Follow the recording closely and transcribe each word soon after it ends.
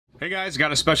Hey guys,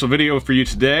 got a special video for you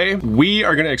today. We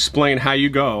are going to explain how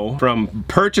you go from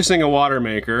purchasing a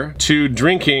Watermaker to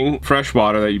drinking fresh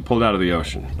water that you pulled out of the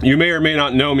ocean. You may or may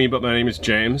not know me, but my name is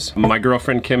James. My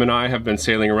girlfriend Kim and I have been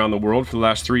sailing around the world for the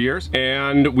last 3 years,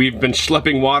 and we've been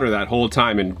schlepping water that whole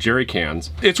time in jerry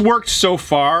cans. It's worked so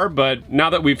far, but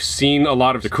now that we've seen a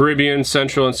lot of the Caribbean,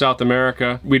 Central and South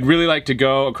America, we'd really like to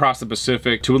go across the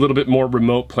Pacific to a little bit more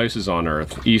remote places on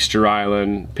Earth. Easter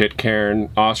Island, Pitcairn,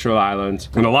 Austral Islands,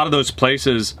 and a lot of those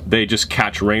places, they just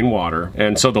catch rainwater,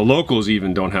 and so the locals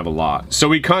even don't have a lot. So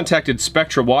we contacted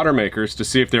Spectra Watermakers to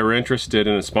see if they were interested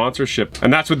in a sponsorship,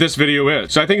 and that's what this video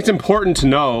is. So I think it's important to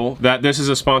know that this is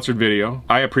a sponsored video.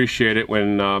 I appreciate it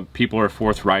when people are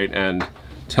forthright and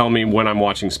tell me when I'm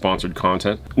watching sponsored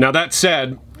content. Now that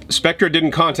said, Spectra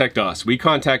didn't contact us, we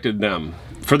contacted them.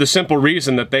 For the simple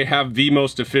reason that they have the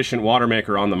most efficient water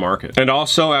maker on the market. And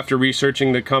also, after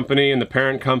researching the company and the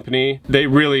parent company, they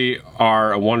really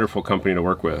are a wonderful company to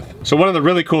work with. So one of the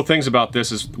really cool things about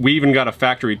this is we even got a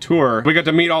factory tour. We got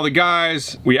to meet all the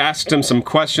guys. We asked them some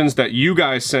questions that you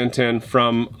guys sent in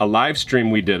from a live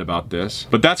stream we did about this.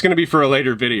 But that's gonna be for a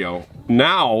later video.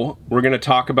 Now, we're gonna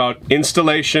talk about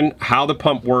installation, how the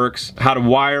pump works, how to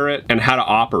wire it, and how to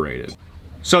operate it.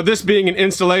 So this being an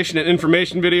installation and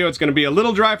information video, it's going to be a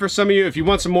little dry for some of you. If you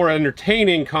want some more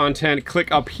entertaining content,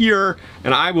 click up here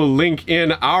and I will link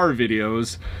in our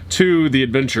videos to the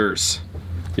adventures.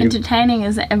 Entertaining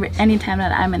is any time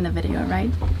that I'm in the video,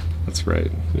 right? That's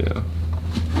right, yeah.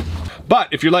 But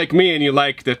if you're like me and you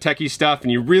like the techie stuff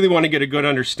and you really want to get a good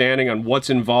understanding on what's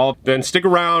involved, then stick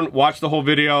around, watch the whole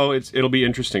video, it'll be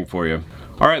interesting for you.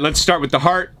 All right, let's start with the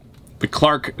heart, the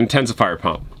Clark intensifier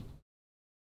pump.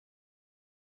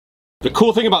 The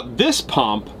cool thing about this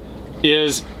pump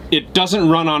is it doesn't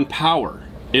run on power.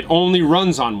 It only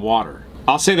runs on water.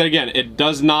 I'll say that again, it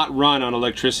does not run on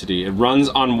electricity. It runs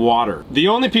on water. The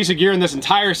only piece of gear in this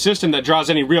entire system that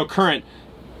draws any real current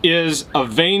is a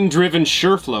vane-driven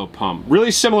SureFlow pump.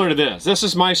 Really similar to this. This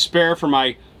is my spare for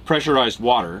my pressurized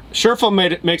water.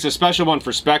 SureFlow makes a special one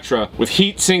for Spectra with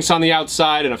heat sinks on the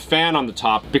outside and a fan on the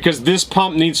top because this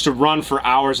pump needs to run for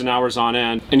hours and hours on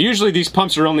end. And usually these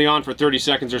pumps are only on for 30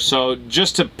 seconds or so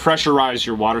just to pressurize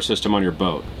your water system on your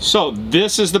boat. So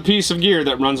this is the piece of gear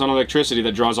that runs on electricity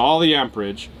that draws all the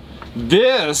amperage.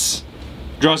 This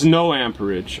draws no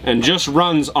amperage and just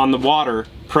runs on the water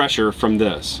pressure from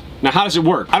this. Now how does it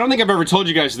work? I don't think I've ever told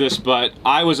you guys this, but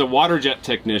I was a water jet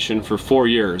technician for 4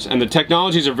 years and the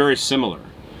technologies are very similar.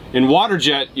 In water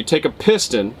jet, you take a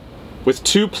piston with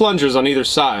 2 plungers on either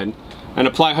side and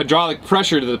apply hydraulic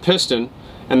pressure to the piston,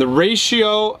 and the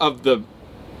ratio of the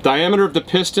diameter of the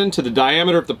piston to the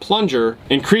diameter of the plunger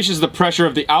increases the pressure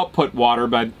of the output water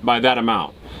by that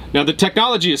amount. Now the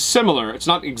technology is similar, it's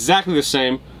not exactly the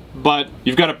same, but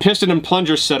you've got a piston and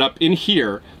plunger set up in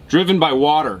here driven by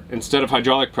water instead of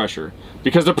hydraulic pressure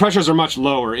because the pressures are much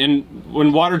lower.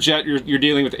 When water jet, you're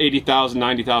dealing with 80,000,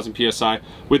 90,000 psi.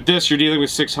 With this, you're dealing with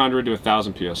 600 to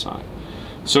 1,000 psi.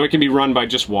 So it can be run by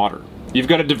just water. You've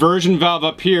got a diversion valve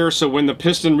up here, so when the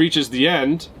piston reaches the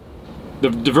end, the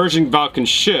diversion valve can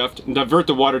shift and divert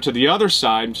the water to the other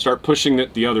side and start pushing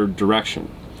it the other direction.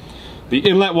 The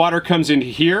inlet water comes into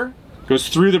here, goes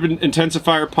through the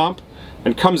intensifier pump,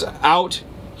 and comes out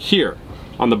here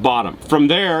on the bottom. From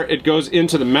there, it goes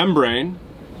into the membrane,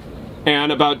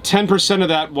 and about 10% of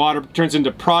that water turns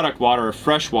into product water or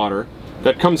fresh water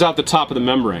that comes out the top of the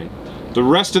membrane. The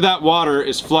rest of that water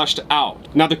is flushed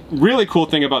out. Now the really cool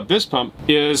thing about this pump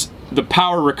is the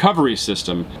power recovery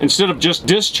system. Instead of just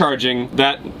discharging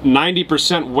that 90%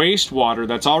 wastewater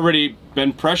that's already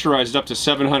been pressurized up to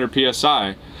 700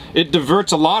 psi, it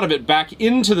diverts a lot of it back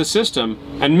into the system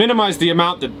and minimizes the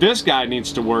amount that this guy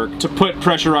needs to work to put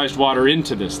pressurized water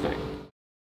into this thing.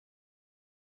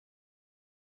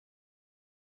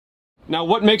 Now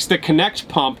what makes the Connect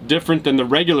pump different than the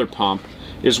regular pump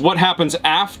is what happens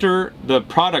after the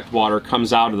product water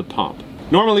comes out of the pump.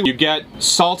 Normally you get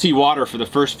salty water for the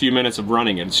first few minutes of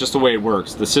running it. It's just the way it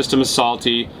works. The system is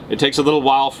salty, it takes a little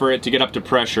while for it to get up to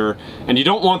pressure, and you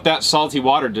don't want that salty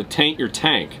water to taint your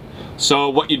tank. So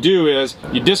what you do is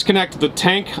you disconnect the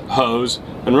tank hose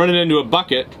and run it into a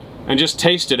bucket and just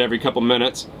taste it every couple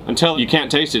minutes until you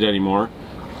can't taste it anymore.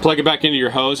 Plug it back into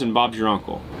your hose and Bob's your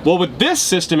uncle. Well, with this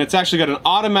system, it's actually got an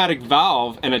automatic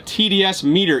valve and a TDS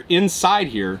meter inside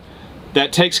here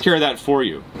that takes care of that for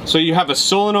you. So you have a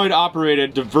solenoid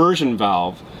operated diversion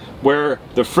valve where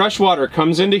the fresh water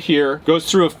comes into here, goes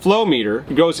through a flow meter,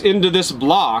 goes into this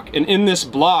block, and in this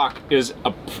block is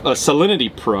a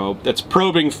salinity probe that's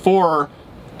probing for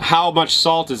how much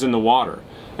salt is in the water.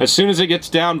 As soon as it gets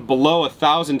down below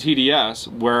 1,000 TDS,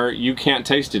 where you can't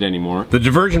taste it anymore, the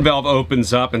diversion valve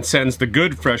opens up and sends the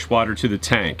good fresh water to the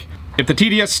tank. If the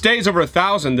TDS stays over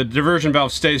 1,000, the diversion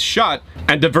valve stays shut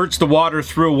and diverts the water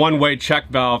through a one-way check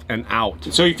valve and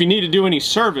out. So if you need to do any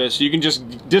service, you can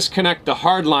just disconnect the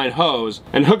hardline hose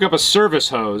and hook up a service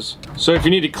hose. So if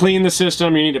you need to clean the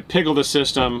system, you need to pickle the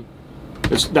system,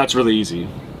 that's really easy.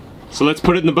 So let's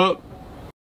put it in the boat.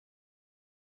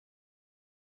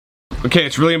 Okay,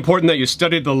 it's really important that you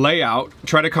study the layout,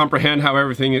 try to comprehend how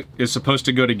everything is supposed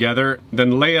to go together,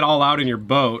 then lay it all out in your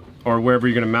boat or wherever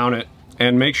you're going to mount it,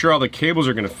 and make sure all the cables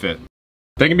are going to fit.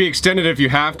 They can be extended if you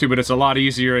have to, but it's a lot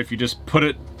easier if you just put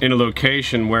it in a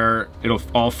location where it'll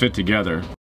all fit together.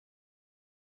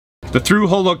 The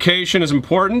through-hole location is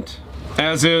important,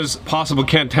 as is possible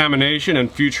contamination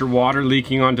and future water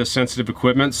leaking onto sensitive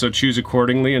equipment, so choose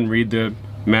accordingly and read the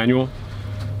manual.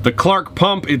 The Clark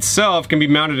pump itself can be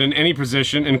mounted in any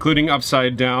position, including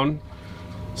upside down.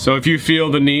 So if you feel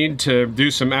the need to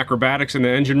do some acrobatics in the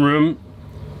engine room,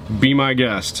 be my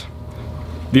guest.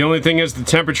 The only thing is the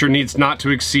temperature needs not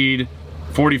to exceed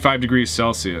 45 degrees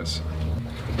Celsius.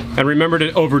 And remember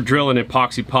to over drill and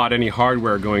epoxy pot any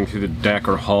hardware going through the deck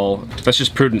or hull. That's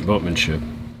just prudent boatmanship.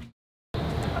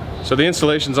 So the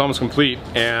installation's almost complete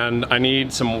and I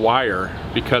need some wire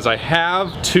because I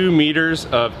have 2 meters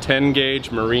of 10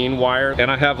 gauge marine wire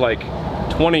and I have like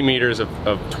 20 meters of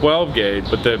 12 gauge,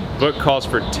 but the book calls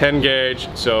for 10 gauge,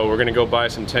 so we're gonna go buy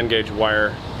some 10 gauge wire.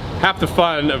 Half the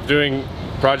fun of doing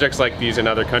projects like these in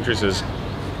other countries is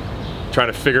trying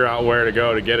to figure out where to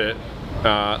go to get it.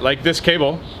 Like this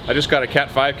cable, I just got a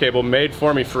Cat 5 cable made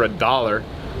for me for $1.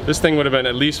 This thing would have been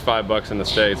at least $5 in the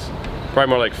States, probably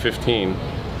more like 15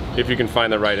 if you can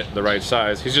find the right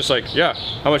size. He's just like, yeah,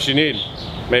 how much do you need?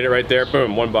 Made it right there,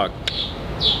 boom,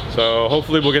 $1. So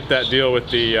hopefully we'll get that deal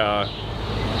with the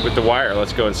wire.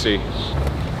 Let's go and see.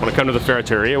 Want to come to the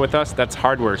Ferreteria with us? That's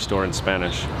hardware store in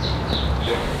Spanish.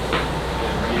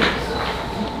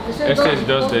 Este es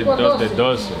 2 de 12.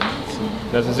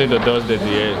 Necesito 2 de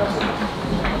 10.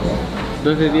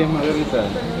 2 de 10 Margarita.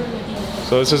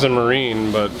 So this is a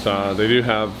marine, but they do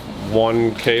have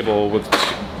one cable with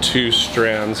 2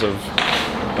 strands of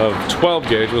 12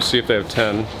 gauge. We'll see if they have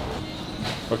 10.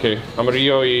 Okay,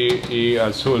 amarillo y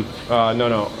azul.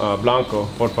 Blanco,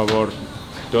 por favor.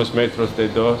 2 metros de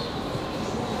 2.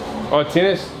 Oh,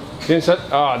 tienes,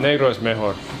 negro es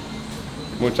mejor.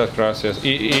 Muchas gracias.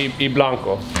 Y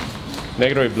blanco.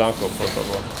 Negro y blanco, por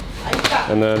favor.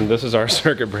 And then this is our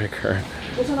circuit breaker.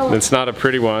 It's not a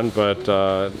pretty one, but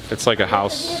it's like a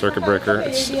house circuit breaker.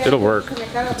 It'll work.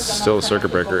 It's still a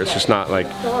circuit breaker. It's just not like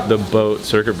the boat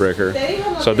circuit breaker.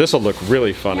 So this will look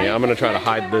really funny. I'm going to try to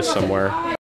hide this somewhere.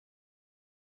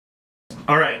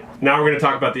 Alright, now we're going to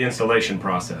talk about the installation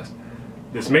process.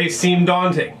 This may seem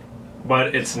daunting,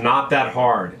 but it's not that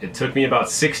hard. It took me about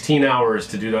 16 hours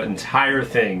to do the entire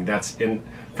thing. That's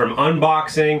from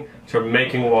unboxing to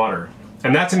making water.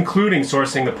 And that's including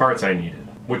sourcing the parts I needed,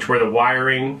 which were the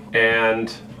wiring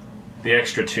and the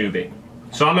extra tubing.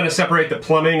 So I'm going to separate the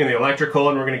plumbing and the electrical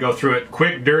and we're going to go through it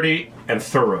quick, dirty, and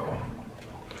thorough.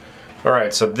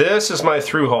 Alright, so this is my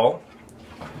through hole.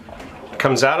 It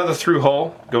comes out of the through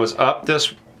hole, goes up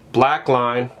this black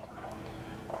line,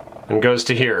 and goes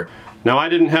to here. Now I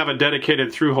didn't have a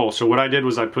dedicated through hole, so what I did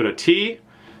was I put a T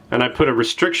and I put a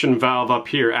restriction valve up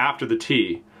here after the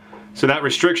T. So that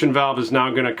restriction valve is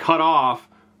now going to cut off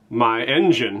my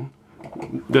engine.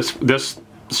 This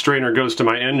strainer goes to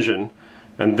my engine,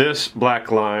 and this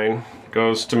black line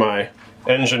goes to my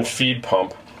engine feed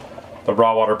pump, the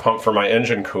raw water pump for my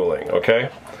engine cooling, okay?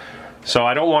 So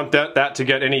I don't want that to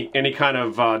get any kind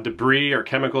of debris or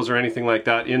chemicals or anything like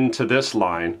that into this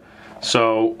line.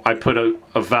 So I put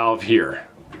a valve here.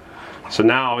 So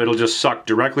now it'll just suck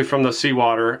directly from the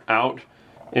seawater out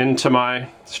into my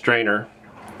strainer.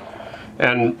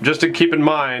 And just to keep in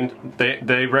mind,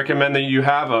 they recommend that you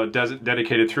have a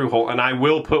dedicated through hole, and I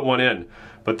will put one in.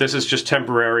 But this is just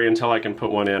temporary until I can put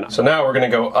one in. So now we're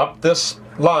going to go up this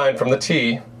line from the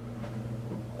T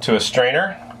to a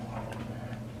strainer,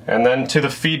 and then to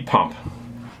the feed pump.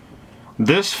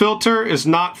 This filter is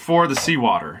not for the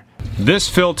seawater. This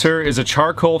filter is a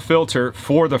charcoal filter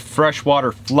for the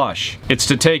freshwater flush. It's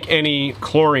to take any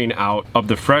chlorine out of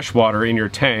the freshwater in your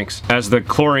tanks, as the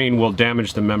chlorine will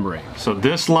damage the membrane. So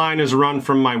this line is run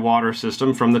from my water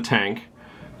system, from the tank,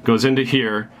 goes into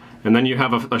here, and then you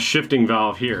have a shifting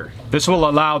valve here. This will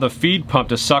allow the feed pump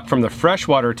to suck from the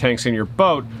freshwater tanks in your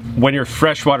boat when you're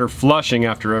freshwater flushing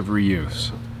after every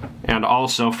use. And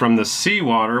also from the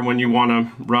seawater when you want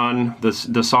to run the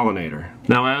desalinator.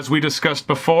 Now, as we discussed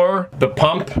before, the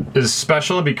pump is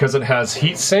special because it has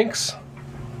heat sinks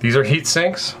These are heat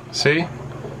sinks, see?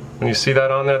 When you see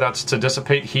that on there, that's to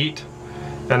dissipate heat.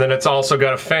 And then it's also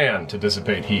got a fan to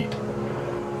dissipate heat.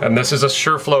 And this is a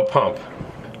SureFlow pump.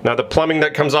 Now the plumbing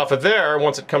that comes off of there,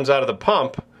 once it comes out of the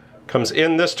pump, comes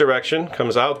in this direction,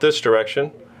 comes out this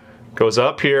direction, goes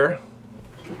up here,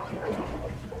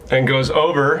 and goes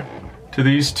over to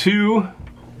these two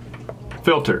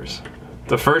filters.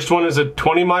 The first one is a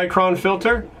 20 micron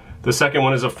filter, the second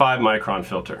one is a 5 micron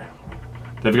filter.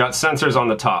 They've got sensors on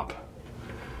the top.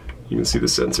 You can see the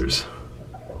sensors.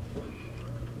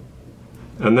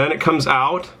 And then it comes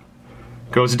out,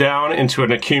 goes down into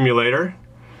an accumulator,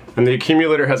 and the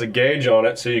accumulator has a gauge on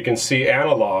it so you can see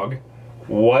analog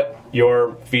what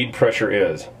your feed pressure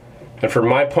is. And for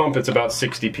my pump it's about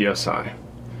 60 psi.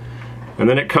 And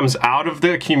then it comes out of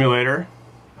the accumulator,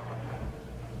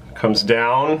 comes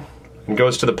down, and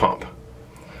goes to the pump.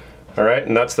 Alright,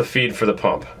 and that's the feed for the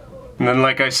pump. And then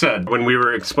like I said, when we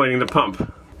were explaining the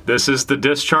pump, this is the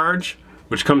discharge,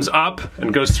 which comes up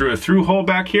and goes through a through hole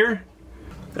back here.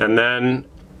 And then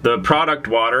the product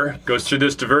water goes through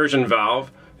this diversion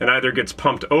valve and either gets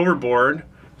pumped overboard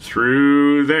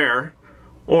through there,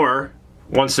 or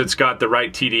once it's got the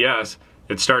right TDS,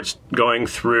 it starts going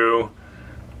through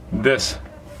this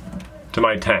to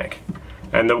my tank.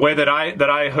 And the way that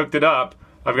I hooked it up,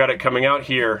 I've got it coming out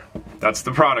here. That's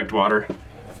the product water.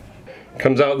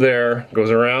 Comes out there,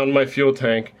 goes around my fuel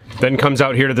tank, then comes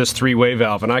out here to this three-way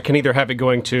valve. And I can either have it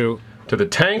going to the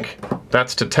tank,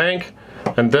 that's to tank,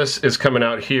 and this is coming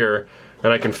out here,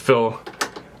 and I can fill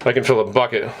a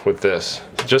bucket with this,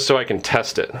 just so I can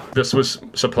test it. This was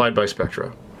supplied by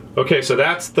Spectra. Okay, so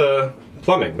that's the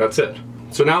plumbing, that's it.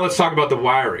 So now let's talk about the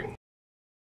wiring.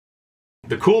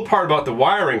 The cool part about the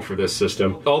wiring for this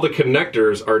system, all the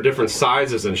connectors are different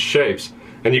sizes and shapes,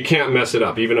 and you can't mess it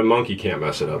up. Even a monkey can't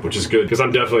mess it up, which is good, because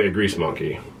I'm definitely a grease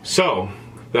monkey. So,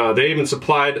 they even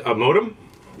supplied a modem,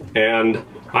 and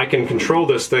I can control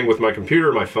this thing with my computer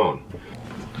or my phone.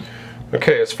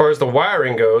 Okay, as far as the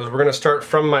wiring goes, we're going to start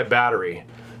from my battery.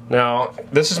 Now,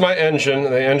 this is my engine.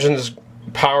 The engine is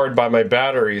powered by my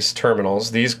battery's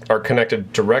terminals. These are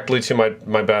connected directly to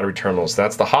my battery terminals.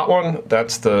 That's the hot one,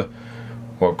 that's the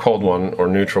cold one, or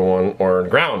neutral one, or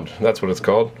ground. That's what it's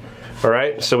called.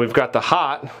 Alright, so we've got the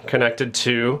hot connected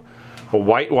to a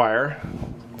white wire,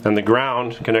 and the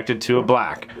ground connected to a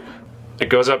black. It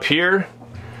goes up here,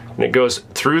 and it goes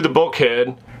through the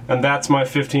bulkhead, and that's my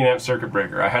 15 amp circuit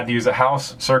breaker. I had to use a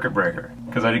house circuit breaker,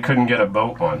 because I couldn't get a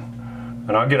boat one.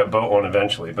 And I'll get a boat one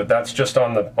eventually, but that's just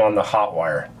on the hot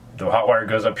wire. The hot wire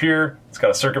goes up here, it's got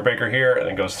a circuit breaker here, and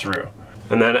it goes through.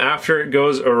 And then after it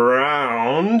goes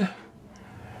around,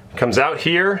 it comes out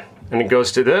here, and it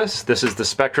goes to this. This is the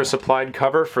Spectra supplied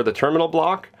cover for the terminal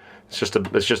block. It's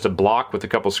just a block with a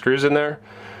couple screws in there.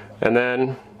 And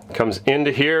then comes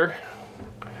into here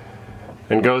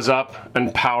and goes up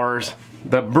and powers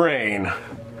the brain.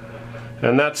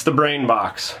 And that's the brain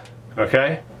box,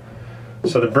 okay?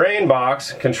 So the brain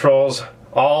box controls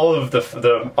all of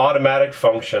the automatic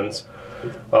functions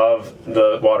of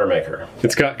the Watermaker.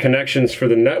 It's got connections for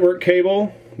the network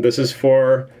cable. This is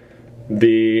for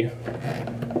the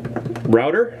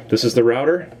router. This is the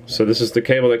router. So this is the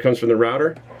cable that comes from the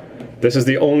router. This is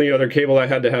the only other cable I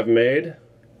had to have made.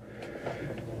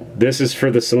 This is for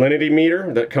the salinity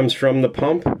meter that comes from the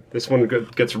pump. This one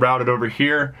gets routed over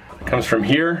here. It comes from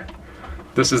here.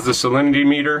 This is the salinity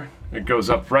meter. It goes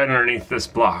up right underneath this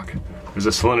block. There's a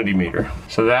salinity meter.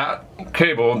 So that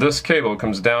cable, this cable,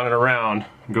 comes down and around,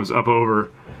 and goes up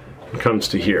over, and comes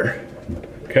to here.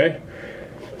 Okay?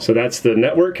 So that's the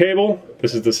network cable.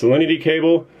 This is the salinity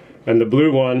cable. And the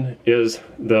blue one is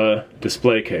the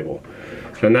display cable.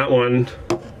 And that one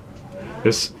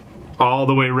is all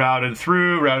the way routed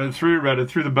through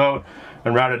the boat,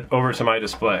 and routed over to my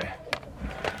display.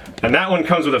 And that one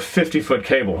comes with a 50-foot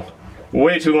cable.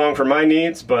 Way too long for my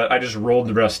needs, but I just rolled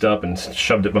the rest up and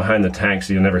shoved it behind the tank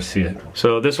so you'll never see it.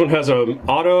 So this one has an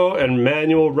auto and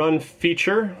manual run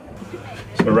feature.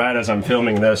 So right as I'm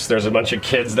filming this, there's a bunch of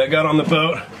kids that got on the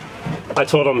boat. I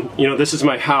told them, you know, this is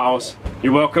my house,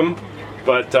 you're welcome,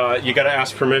 but you gotta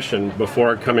ask permission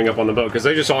before coming up on the boat, because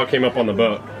they just all came up on the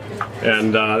boat.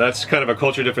 And that's kind of a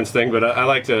culture difference thing, but I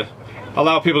like to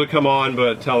allow people to come on,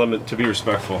 but tell them to be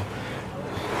respectful.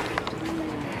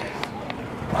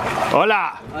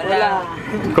 Hola. Hola.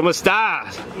 ¿Cómo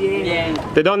estás? Bien.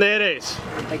 ¿De dónde eres?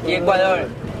 Aquí Ecuador.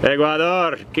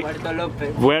 Ecuador. Puerto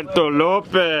López. Puerto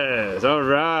López. All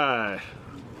right.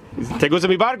 ¿Te gusta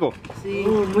mi barco? Sí.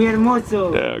 Muy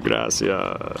hermoso. Yeah,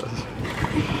 gracias.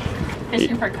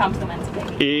 Fishing for compliments,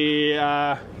 baby.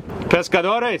 Y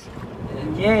pescadores.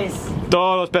 Yes.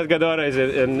 Todos los pescadores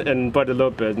en Puerto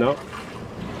López, ¿no?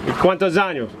 ¿Cuántos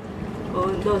años?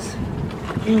 12,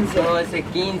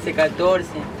 15,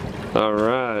 14. All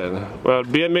right. Well,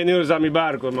 bienvenidos a mi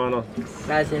barco, hermano.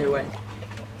 Gracias, igual.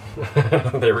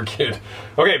 They were cute.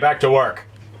 Okay, back to work.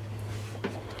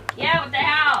 Yeah, what the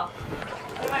hell?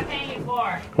 What am I paying you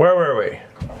for? Where were we?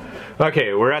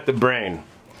 Okay, we're at the brain.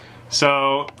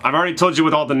 So, I've already told you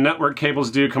what all the network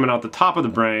cables do coming out the top of the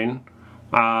brain.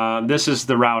 This is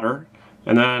the router.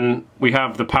 And then we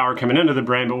have the power coming into the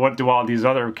brain, but what do all these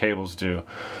other cables do?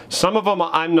 Some of them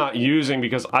I'm not using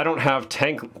because I don't have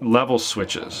tank level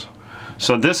switches.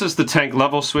 So this is the tank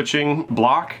level switching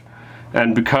block,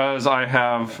 and because I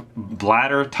have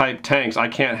bladder type tanks, I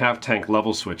can't have tank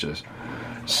level switches.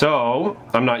 So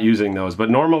I'm not using those,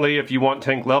 but normally if you want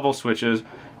tank level switches,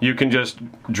 you can just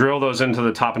drill those into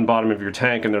the top and bottom of your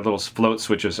tank and they're little float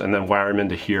switches and then wire them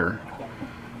into here.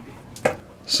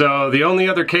 So the only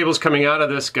other cables coming out of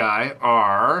this guy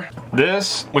are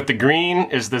this with the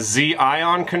green is the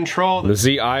Z-ion control. The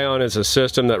Z-ion is a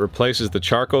system that replaces the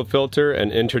charcoal filter and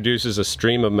introduces a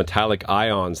stream of metallic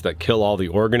ions that kill all the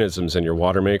organisms in your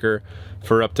Watermaker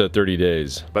for up to 30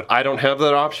 days. But I don't have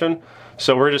that option,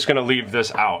 so we're just gonna leave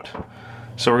this out.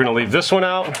 So we're gonna leave this one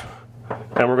out,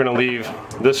 and we're gonna leave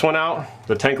this one out,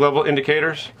 the tank level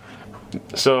indicators.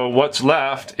 So what's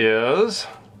left is,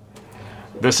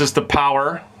 this is the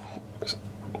power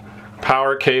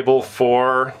cable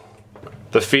for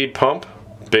the feed pump,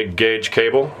 big gauge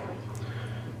cable.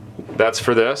 That's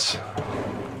for this.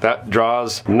 That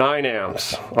draws 9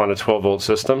 amps on a 12-volt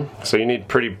system, so you need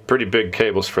pretty big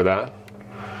cables for that.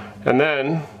 And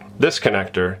then this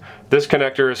connector. This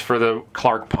connector is for the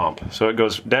Clark pump. So it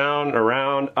goes down,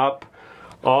 around, up,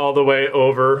 all the way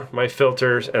over my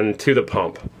filters and to the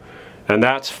pump. And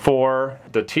that's for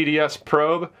the TDS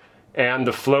probe and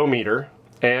the flow meter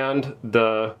and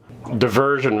the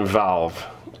diversion valve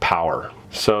power.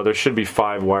 So there should be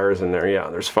 5 wires in there. Yeah,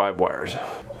 there's 5 wires.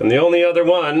 And the only other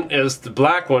one is the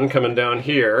black one coming down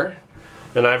here.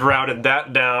 And I've routed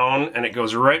that down and it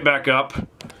goes right back up.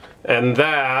 And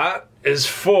that is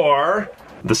for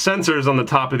the sensors on the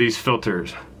top of these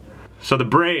filters. So the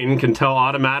brain can tell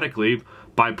automatically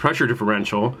by pressure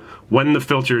differential when the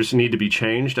filters need to be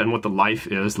changed and what the life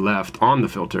is left on the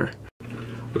filter.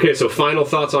 Okay, so final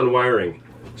thoughts on wiring.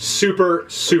 Super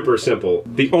simple.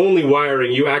 The only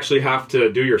wiring you actually have to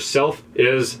do yourself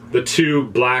is the 2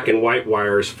 black and white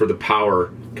wires for the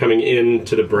power coming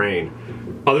into the brain.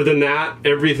 Other than that,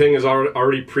 everything is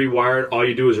already pre-wired. All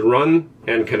you do is run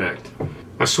and connect.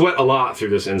 I sweat a lot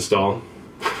through this install.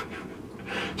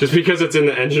 Just because it's in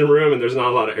the engine room and there's not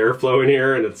a lot of airflow in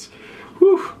here, and it's,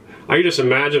 whew, I can just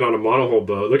imagine on a monohull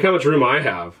boat. Look how much room I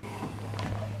have.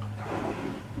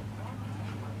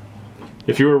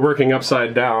 If you were working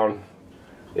upside down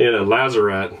in a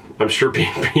lazarette, I'm sure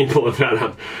people have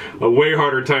had a way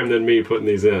harder time than me putting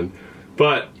these in.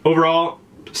 But overall,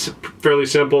 fairly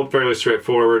simple, fairly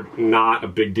straightforward, not a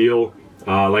big deal.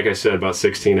 Like I said, about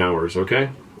 16 hours,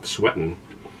 okay? Sweating,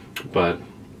 but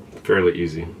fairly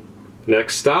easy.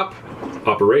 Next stop,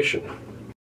 operation.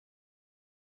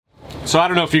 So I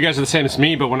don't know if you guys are the same as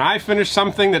me, but when I finish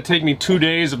something that takes me 2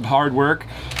 days of hard work,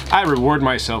 I reward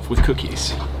myself with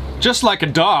cookies. Just like a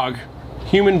dog,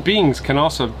 human beings can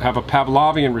also have a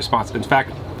Pavlovian response. In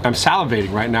fact, I'm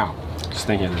salivating right now, just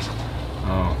thinking of this.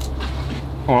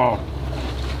 Oh.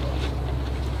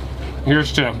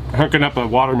 Here's to hooking up a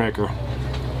Watermaker.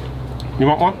 You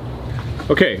want one?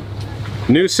 Okay,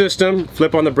 new system,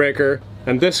 flip on the breaker,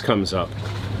 and this comes up.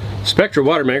 Spectra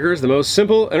Watermaker is the most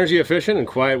simple, energy efficient, and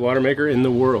quiet Watermaker in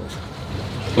the world.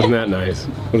 Isn't that nice?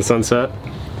 With the sunset?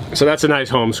 So that's a nice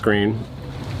home screen.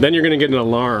 Then you're gonna get an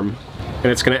alarm, and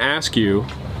it's gonna ask you,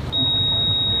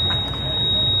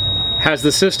 has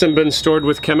the system been stored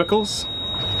with chemicals?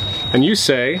 And you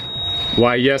say,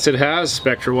 why yes it has,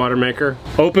 Spectra Watermaker.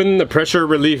 Open the pressure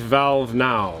relief valve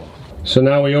now. So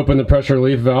now we open the pressure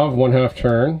relief valve, 1/2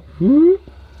 turn. Whoop.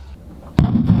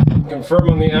 Confirm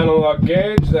on the analog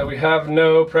gauge that we have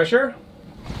no pressure.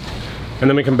 And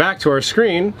then we come back to our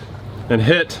screen and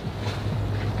hit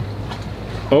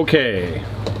OK.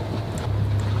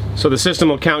 So the system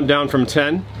will count down from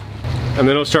 10 and then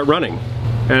it'll start running.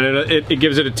 And it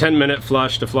gives it a 10-minute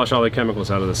flush to flush all the chemicals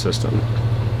out of the system.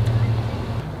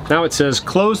 Now it says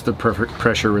close the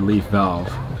pressure relief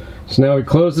valve. So now we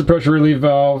close the pressure relief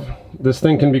valve. This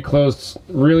thing can be closed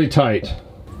really tight.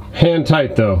 Hand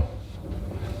tight though.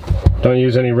 Don't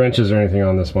use any wrenches or anything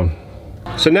on this one.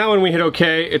 So now when we hit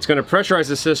OK, it's going to pressurize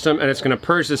the system and it's going to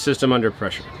purge the system under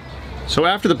pressure. So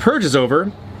after the purge is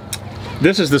over,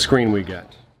 this is the screen we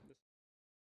get.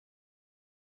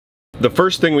 The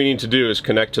first thing we need to do is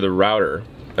connect to the router,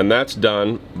 and that's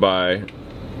done by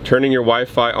turning your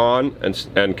Wi-Fi on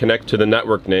and connect to the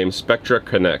network name Spectra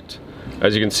Connect.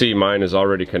 As you can see, mine is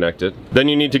already connected. Then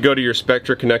you need to go to your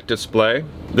Spectra Connect display.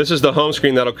 This is the home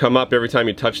screen that'll come up every time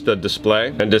you touch the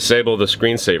display, and disable the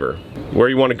screensaver. Where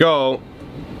you want to go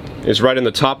is right in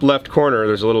the top left corner.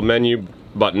 There's a little menu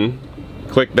button.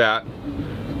 Click that,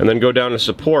 and then go down to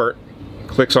support.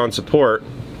 Clicks on support,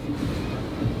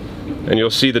 and you'll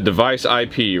see the device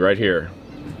IP right here.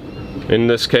 In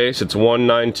this case, it's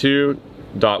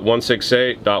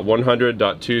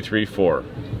 192.168.100.234.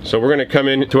 So we're going to come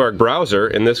into our browser.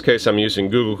 In this case, I'm using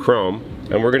Google Chrome,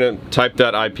 and we're going to type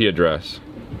that IP address.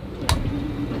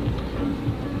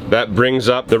 That brings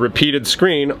up the repeated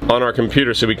screen on our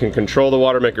computer so we can control the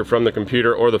Watermaker from the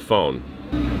computer or the phone.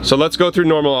 So let's go through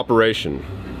normal operation.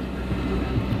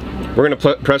 We're going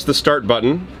to press the start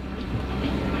button.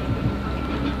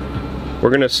 We're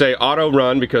going to say auto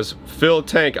run because fill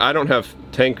tank, I don't have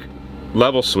tank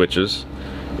level switches.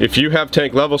 If you have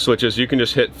tank level switches, you can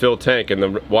just hit fill tank and the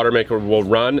Watermaker will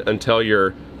run until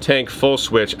your tank full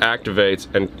switch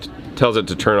activates and tells it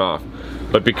to turn off.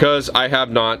 But because I have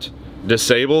not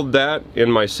disabled that in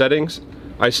my settings,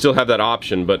 I still have that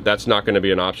option, but that's not going to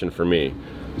be an option for me.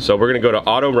 So we're going to go to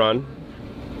auto run,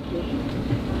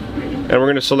 and we're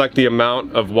going to select the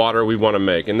amount of water we want to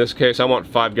make. In this case, I want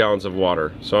 5 gallons of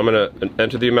water. So I'm going to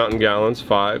enter the amount in gallons,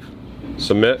 5,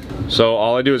 submit. So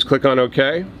all I do is click on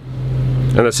OK,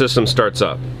 and the system starts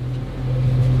up.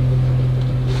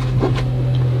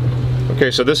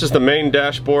 Okay, so this is the main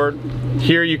dashboard.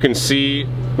 Here you can see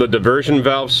the diversion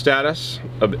valve status.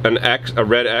 A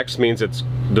red X means it's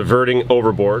diverting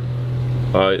overboard.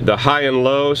 The high and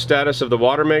low status of the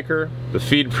Watermaker, the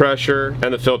feed pressure,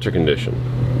 and the filter condition.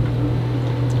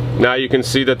 Now you can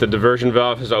see that the diversion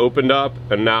valve has opened up,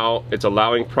 and now it's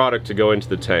allowing product to go into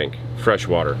the tank, fresh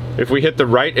water. If we hit the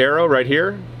right arrow right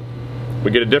here, we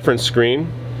get a different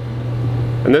screen,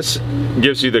 and this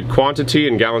gives you the quantity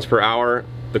in gallons per hour,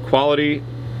 the quality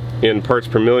in parts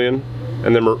per million,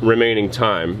 and the remaining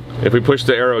time. If we push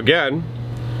the arrow again,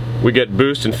 we get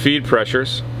boost and feed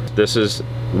pressures. This is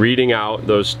reading out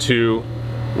those 2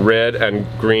 red and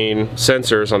green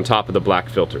sensors on top of the black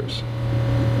filters.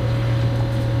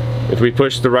 If we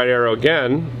push the right arrow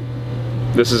again,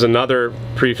 this is another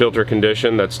pre-filter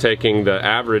condition that's taking the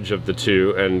average of the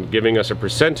 2 and giving us a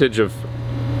percentage of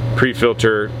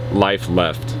pre-filter life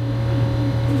left.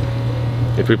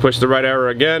 If we push the right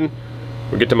arrow again,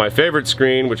 we get to my favorite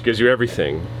screen, which gives you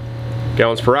everything.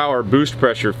 Gallons per hour, boost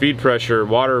pressure, feed pressure,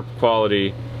 water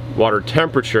quality, water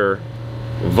temperature,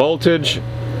 voltage,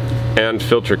 and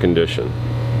filter condition.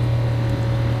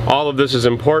 All of this is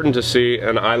important to see,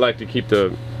 and I like to keep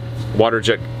the water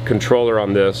jet controller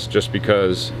on this just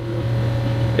because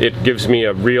it gives me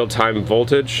a real-time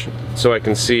voltage so I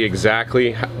can see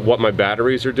exactly what my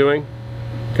batteries are doing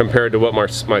compared to what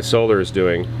my solar is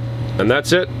doing. And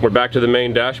that's it. We're back to the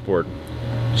main dashboard.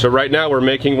 So right now we're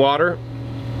making water,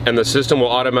 and the system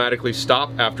will automatically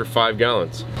stop after 5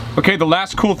 gallons. Okay, the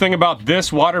last cool thing about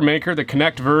this Watermaker, the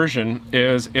Connect version,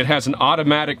 is it has an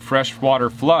automatic freshwater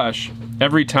flush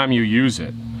every time you use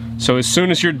it. So as soon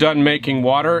as you're done making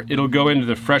water, it'll go into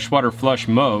the freshwater flush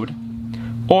mode.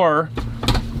 Or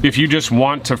if you just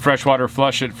want to freshwater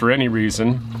flush it for any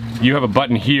reason, you have a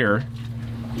button here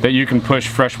that you can push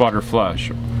freshwater flush.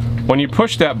 When you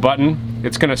push that button,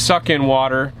 it's going to suck in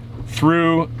water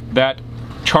through that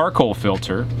charcoal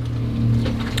filter,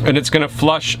 and it's going to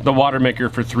flush the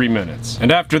Watermaker for 3 minutes.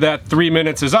 And after that 3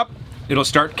 minutes is up, it'll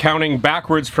start counting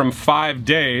backwards from 5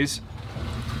 days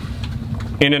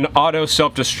in an auto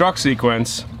self-destruct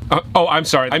sequence.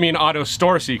 Auto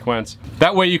store sequence.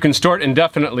 That way you can store it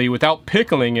indefinitely without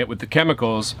pickling it with the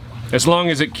chemicals, as long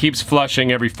as it keeps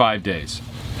flushing every 5 days.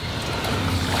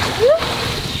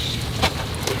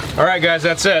 Alright guys,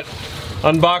 that's it.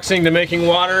 Unboxing to making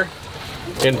water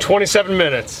in 27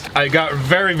 minutes. I got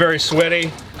very, very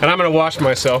sweaty, and I'm gonna wash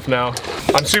myself now.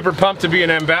 I'm super pumped to be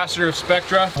an ambassador of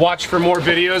Spectra. Watch for more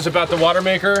videos about the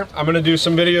Watermaker. I'm gonna do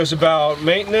some videos about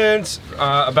maintenance,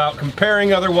 about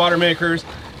comparing other Watermakers,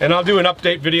 and I'll do an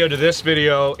update video to this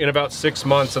video in about 6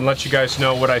 months and let you guys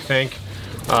know what I think,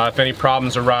 if any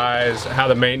problems arise, how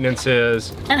the maintenance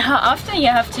is. And how often you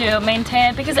have to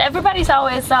maintain it, because everybody's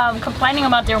always complaining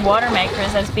about their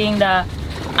Watermakers as being the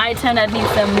item that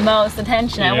needs the most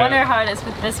attention. Yeah. I wonder how it is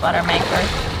with this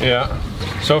Watermaker. Yeah.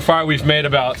 So far we've made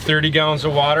about 30 gallons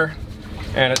of water,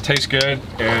 and it tastes good,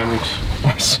 and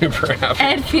we're super happy.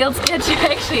 And it feels good to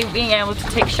actually being able to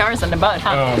take showers on the boat,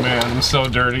 huh? Oh man, I'm so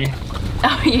dirty.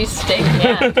 Oh, you stink,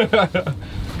 yeah.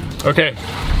 Okay,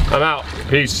 I'm out.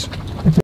 Peace.